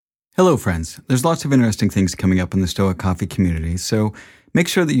Hello, friends. There's lots of interesting things coming up in the Stoic Coffee community, so make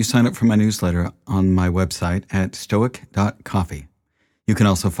sure that you sign up for my newsletter on my website at stoic.coffee. You can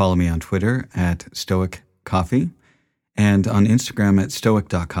also follow me on Twitter at stoiccoffee and on Instagram at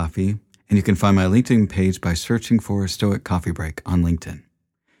stoic.coffee, and you can find my LinkedIn page by searching for Stoic Coffee Break on LinkedIn.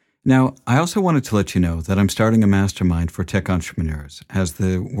 Now, I also wanted to let you know that I'm starting a mastermind for tech entrepreneurs as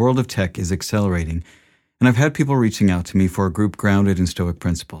the world of tech is accelerating, and I've had people reaching out to me for a group grounded in Stoic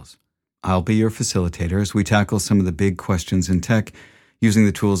principles. I'll be your facilitator as we tackle some of the big questions in tech using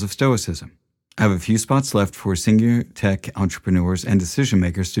the tools of Stoicism. I have a few spots left for senior tech entrepreneurs and decision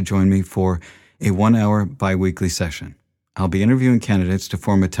makers to join me for a 1-hour bi-weekly session. I'll be interviewing candidates to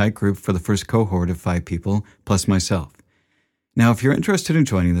form a tight group for the first cohort of 5 people, plus myself. Now, if you're interested in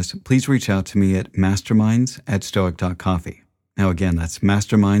joining this, please reach out to me at masterminds@stoic.coffee. Now, again, that's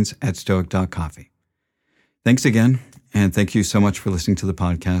masterminds@stoic.coffee. Thanks again, and thank you so much for listening to the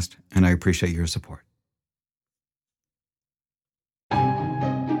podcast, and I appreciate your support.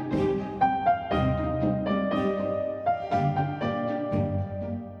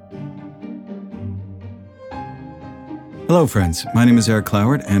 Hello, friends. My name is Eric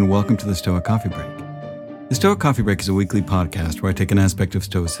Cloward, and welcome to the Stoic Coffee Break. The Stoic Coffee Break is a weekly podcast where I take an aspect of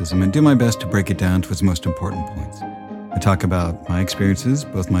Stoicism and do my best to break it down to its most important points. I talk about my experiences,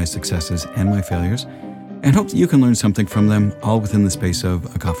 both my successes and my failures, and hope that you can learn something from them, all within the space of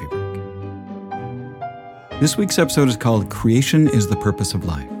a coffee break. This week's episode is called Creation is the Purpose of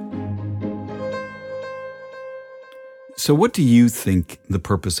Life. So what do you think the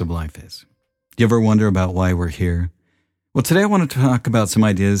purpose of life is? Do you ever wonder about why we're here? Well, today I want to talk about some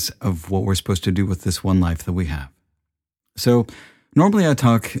ideas of what we're supposed to do with this one life that we have. So normally I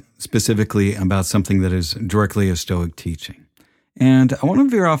talk specifically about something that is directly a Stoic teaching. And I want to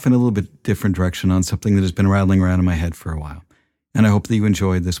veer off in a little bit different direction on something that has been rattling around in my head for a while. And I hope that you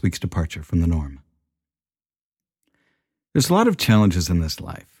enjoyed this week's departure from the norm. There's a lot of challenges in this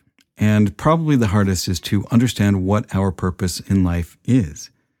life, and probably the hardest is to understand what our purpose in life is.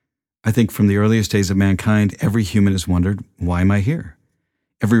 I think from the earliest days of mankind, every human has wondered, why am I here?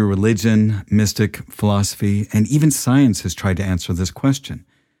 Every religion, mystic, philosophy, and even science has tried to answer this question,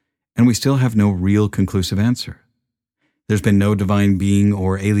 and we still have no real conclusive answer. There's been no divine being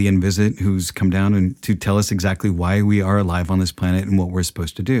or alien visit who's come down to tell us exactly why we are alive on this planet and what we're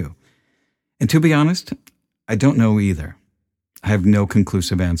supposed to do. And to be honest, I don't know either. I have no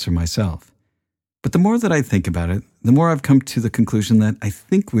conclusive answer myself. But the more that I think about it, the more I've come to the conclusion that I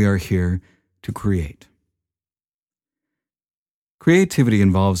think we are here to create. Creativity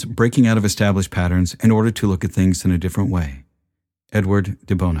involves breaking out of established patterns in order to look at things in a different way. Edward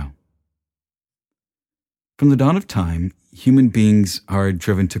de Bono. From the dawn of time, human beings are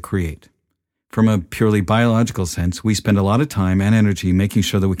driven to create. From a purely biological sense, we spend a lot of time and energy making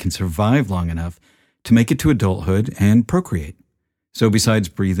sure that we can survive long enough to make it to adulthood and procreate. So besides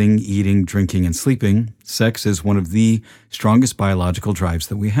breathing, eating, drinking, and sleeping, sex is one of the strongest biological drives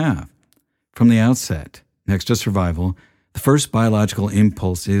that we have. From the outset, next to survival, the first biological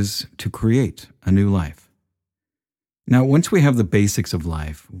impulse is to create a new life. Now, once we have the basics of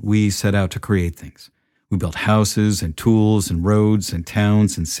life, we set out to create things. We built houses and tools and roads and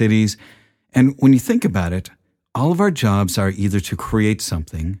towns and cities. And when you think about it, all of our jobs are either to create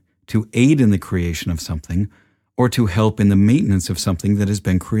something, to aid in the creation of something, or to help in the maintenance of something that has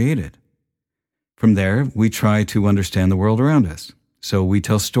been created. From there, we try to understand the world around us. So we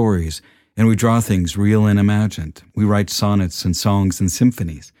tell stories, and we draw things real and imagined. We write sonnets and songs and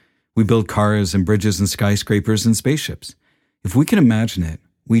symphonies. We build cars and bridges and skyscrapers and spaceships. If we can imagine it,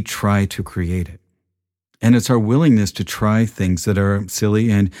 we try to create it. And it's our willingness to try things that are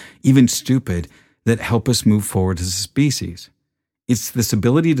silly and even stupid that help us move forward as a species. It's this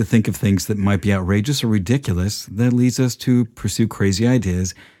ability to think of things that might be outrageous or ridiculous that leads us to pursue crazy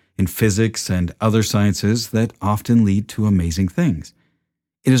ideas in physics and other sciences that often lead to amazing things.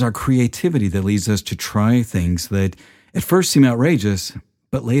 It is our creativity that leads us to try things that at first seem outrageous,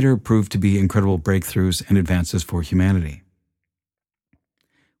 but later prove to be incredible breakthroughs and advances for humanity.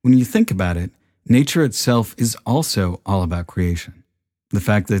 When you think about it, nature itself is also all about creation. The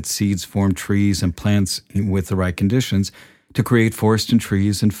fact that seeds form trees and plants with the right conditions to create forests and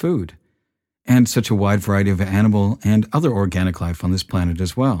trees and food, and such a wide variety of animal and other organic life on this planet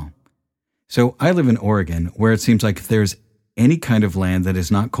as well. So I live in Oregon, where it seems like if there's any kind of land that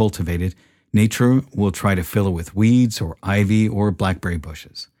is not cultivated, nature will try to fill it with weeds or ivy or blackberry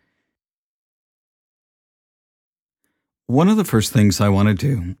bushes. One of the first things I want to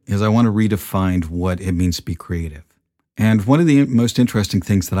do is I want to redefine what it means to be creative. And one of the most interesting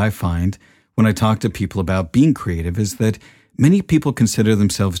things that I find when I talk to people about being creative is that Many people consider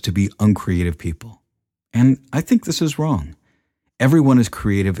themselves to be uncreative people, and I think this is wrong. Everyone is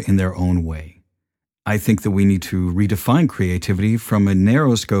creative in their own way. I think that we need to redefine creativity from a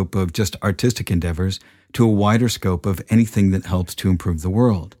narrow scope of just artistic endeavors to a wider scope of anything that helps to improve the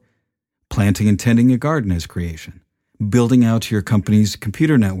world. Planting and tending a garden is creation. Building out your company's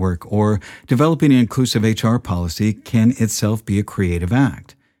computer network or developing an inclusive HR policy can itself be a creative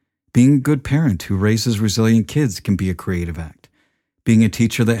act. Being a good parent who raises resilient kids can be a creative act. Being a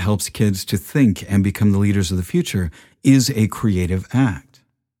teacher that helps kids to think and become the leaders of the future is a creative act.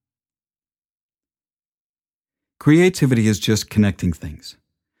 Creativity is just connecting things.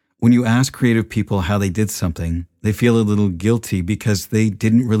 When you ask creative people how they did something, they feel a little guilty because they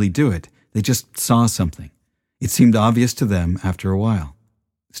didn't really do it. They just saw something. It seemed obvious to them after a while.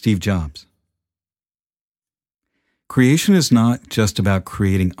 Steve Jobs. Creation is not just about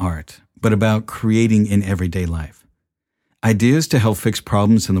creating art, but about creating in everyday life. Ideas to help fix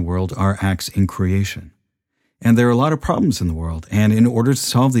problems in the world are acts in creation. And there are a lot of problems in the world, and in order to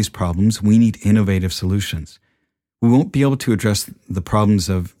solve these problems, we need innovative solutions. We won't be able to address the problems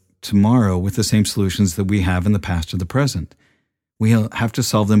of tomorrow with the same solutions that we have in the past or the present. We'll have to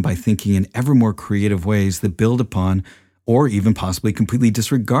solve them by thinking in ever more creative ways that build upon or even possibly completely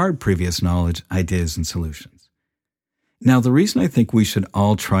disregard previous knowledge, ideas, and solutions. Now, the reason I think we should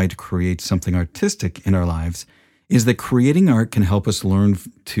all try to create something artistic in our lives is that creating art can help us learn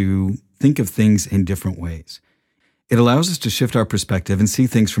to think of things in different ways. It allows us to shift our perspective and see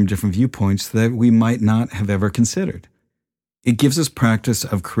things from different viewpoints that we might not have ever considered. It gives us practice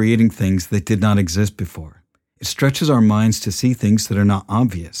of creating things that did not exist before. It stretches our minds to see things that are not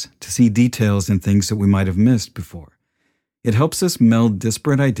obvious, to see details in things that we might have missed before. It helps us meld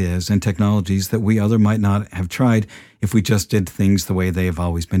disparate ideas and technologies that we other might not have tried if we just did things the way they have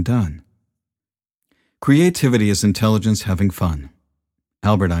always been done. Creativity is intelligence having fun.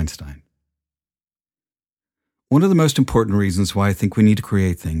 Albert Einstein. One of the most important reasons why I think we need to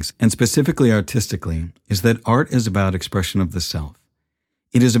create things, and specifically artistically, is that art is about expression of the self.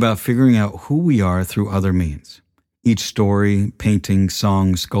 It is about figuring out who we are through other means. Each story, painting,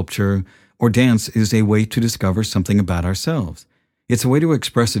 song, sculpture, or dance is a way to discover something about ourselves. It's a way to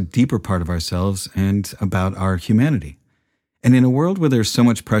express a deeper part of ourselves and about our humanity. And in a world where there's so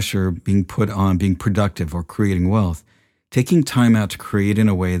much pressure being put on being productive or creating wealth, taking time out to create in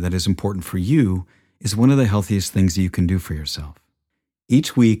a way that is important for you is one of the healthiest things you can do for yourself.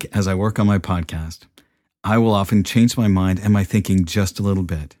 Each week, as I work on my podcast, I will often change my mind and my thinking just a little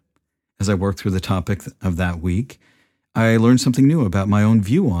bit. As I work through the topic of that week, I learn something new about my own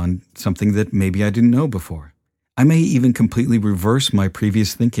view on something that maybe I didn't know before. I may even completely reverse my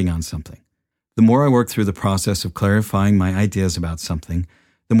previous thinking on something. The more I work through the process of clarifying my ideas about something,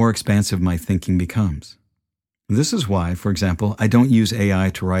 the more expansive my thinking becomes. This is why, for example, I don't use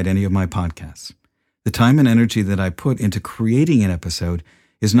AI to write any of my podcasts. The time and energy that I put into creating an episode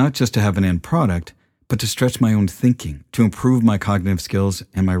is not just to have an end product, but to stretch my own thinking, to improve my cognitive skills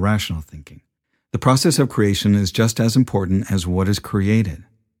and my rational thinking. The process of creation is just as important as what is created.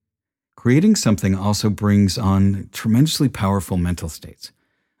 Creating something also brings on tremendously powerful mental states.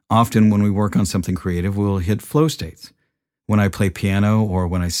 Often when we work on something creative, we'll hit flow states. When I play piano or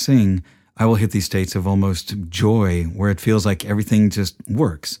when I sing, I will hit these states of almost joy where it feels like everything just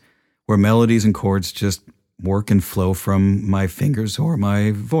works, where melodies and chords just work and flow from my fingers or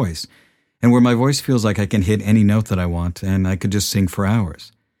my voice, and where my voice feels like I can hit any note that I want and I could just sing for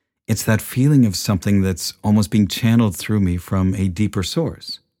hours. It's that feeling of something that's almost being channeled through me from a deeper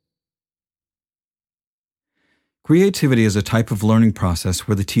source. Creativity is a type of learning process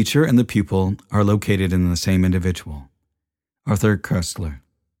where the teacher and the pupil are located in the same individual. Arthur Koestler.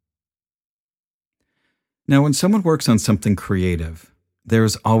 Now, when someone works on something creative, there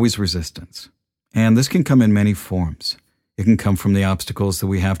is always resistance, and this can come in many forms. It can come from the obstacles that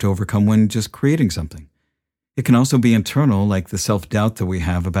we have to overcome when just creating something. It can also be internal, like the self-doubt that we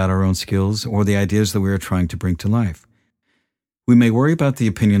have about our own skills or the ideas that we are trying to bring to life. We may worry about the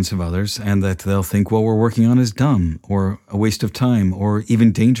opinions of others and that they'll think what we're working on is dumb or a waste of time or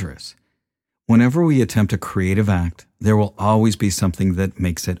even dangerous. Whenever we attempt a creative act, there will always be something that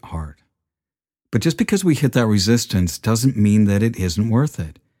makes it hard. But just because we hit that resistance doesn't mean that it isn't worth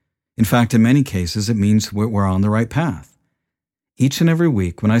it. In fact, in many cases, it means we're on the right path. Each and every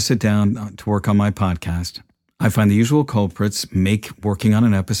week, when I sit down to work on my podcast, I find the usual culprits make working on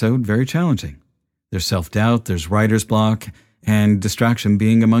an episode very challenging. There's self-doubt, there's writer's block, and distraction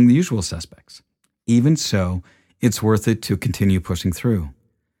being among the usual suspects. Even so, it's worth it to continue pushing through.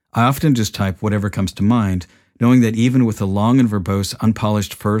 I often just type whatever comes to mind, knowing that even with a long and verbose,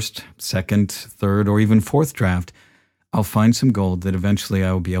 unpolished first, second, third, or even fourth draft, I'll find some gold that eventually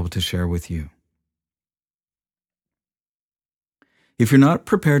I will be able to share with you. If you're not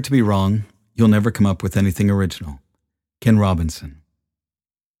prepared to be wrong, you'll never come up with anything original. Ken Robinson.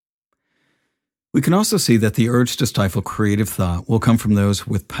 We can also see that the urge to stifle creative thought will come from those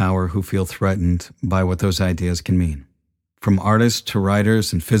with power who feel threatened by what those ideas can mean. From artists to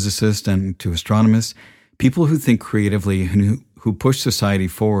writers and physicists and to astronomers, people who think creatively and who push society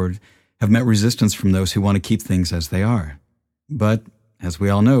forward have met resistance from those who want to keep things as they are. But, as we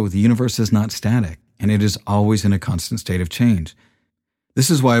all know, the universe is not static, and it is always in a constant state of change. This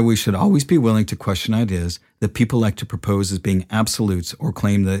is why we should always be willing to question ideas that people like to propose as being absolutes or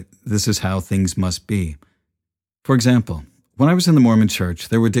claim that this is how things must be. For example, when I was in the Mormon Church,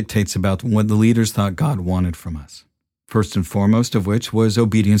 there were dictates about what the leaders thought God wanted from us. First and foremost of which was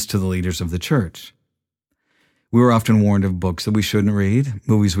obedience to the leaders of the church. We were often warned of books that we shouldn't read,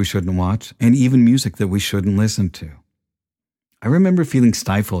 movies we shouldn't watch, and even music that we shouldn't listen to. I remember feeling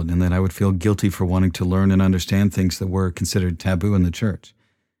stifled and that I would feel guilty for wanting to learn and understand things that were considered taboo in the church.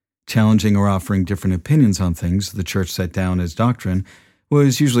 Challenging or offering different opinions on things the church set down as doctrine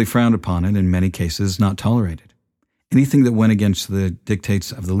was usually frowned upon and in many cases not tolerated. Anything that went against the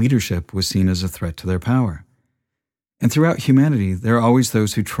dictates of the leadership was seen as a threat to their power. And throughout humanity, there are always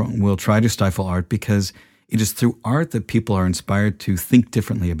those who will try to stifle art because it is through art that people are inspired to think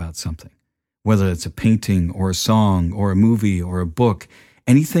differently about something. Whether it's a painting or a song or a movie or a book,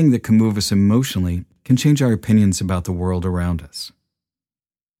 anything that can move us emotionally can change our opinions about the world around us.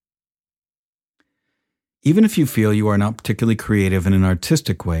 Even if you feel you are not particularly creative in an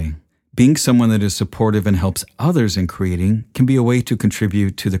artistic way, being someone that is supportive and helps others in creating can be a way to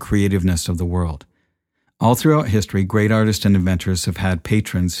contribute to the creativeness of the world. All throughout history, great artists and inventors have had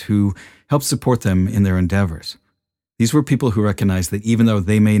patrons who help support them in their endeavors. These were people who recognized that even though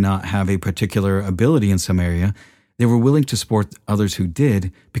they may not have a particular ability in some area, they were willing to support others who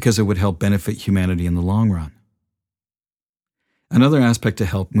did because it would help benefit humanity in the long run. Another aspect to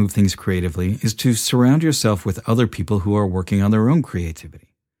help move things creatively is to surround yourself with other people who are working on their own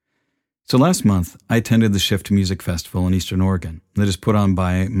creativity. So last month, I attended the Shift Music Festival in Eastern Oregon that is put on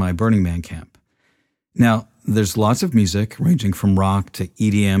by my Burning Man camp. Now, there's lots of music ranging from rock to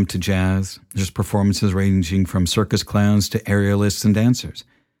EDM to jazz. There's performances ranging from circus clowns to aerialists and dancers.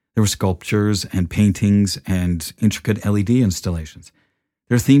 There were sculptures and paintings and intricate LED installations.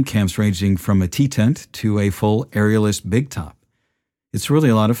 There are theme camps ranging from a tea tent to a full aerialist big top. It's really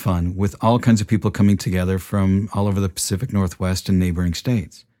a lot of fun with all kinds of people coming together from all over the Pacific Northwest and neighboring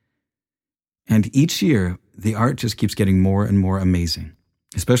states. And each year, the art just keeps getting more and more amazing,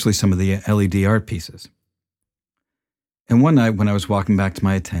 especially some of the LED art pieces. And one night when I was walking back to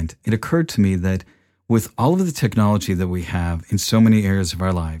my tent, it occurred to me that with all of the technology that we have in so many areas of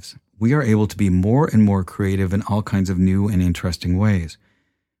our lives, we are able to be more and more creative in all kinds of new and interesting ways.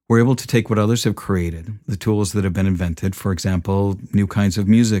 We're able to take what others have created, the tools that have been invented, for example, new kinds of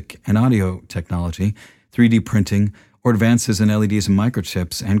music and audio technology, 3D printing, or advances in LEDs and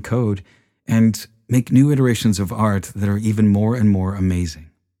microchips and code, and make new iterations of art that are even more and more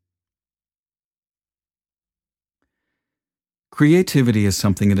amazing. Creativity is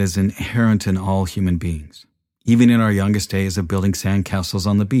something that is inherent in all human beings. Even in our youngest days of building sandcastles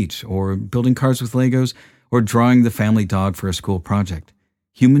on the beach, or building cars with Legos, or drawing the family dog for a school project,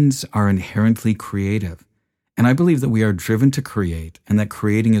 humans are inherently creative. And I believe that we are driven to create, and that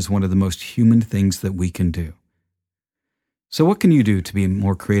creating is one of the most human things that we can do. So what can you do to be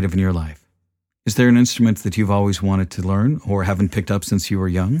more creative in your life? Is there an instrument that you've always wanted to learn or haven't picked up since you were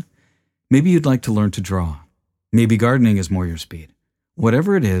young? Maybe you'd like to learn to draw. Maybe gardening is more your speed.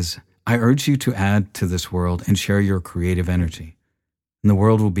 Whatever it is, I urge you to add to this world and share your creative energy. And the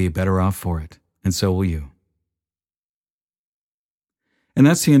world will be better off for it, and so will you. And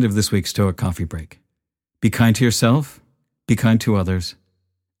that's the end of this week's Stoic Coffee Break. Be kind to yourself, be kind to others,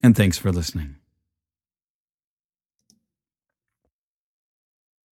 and thanks for listening.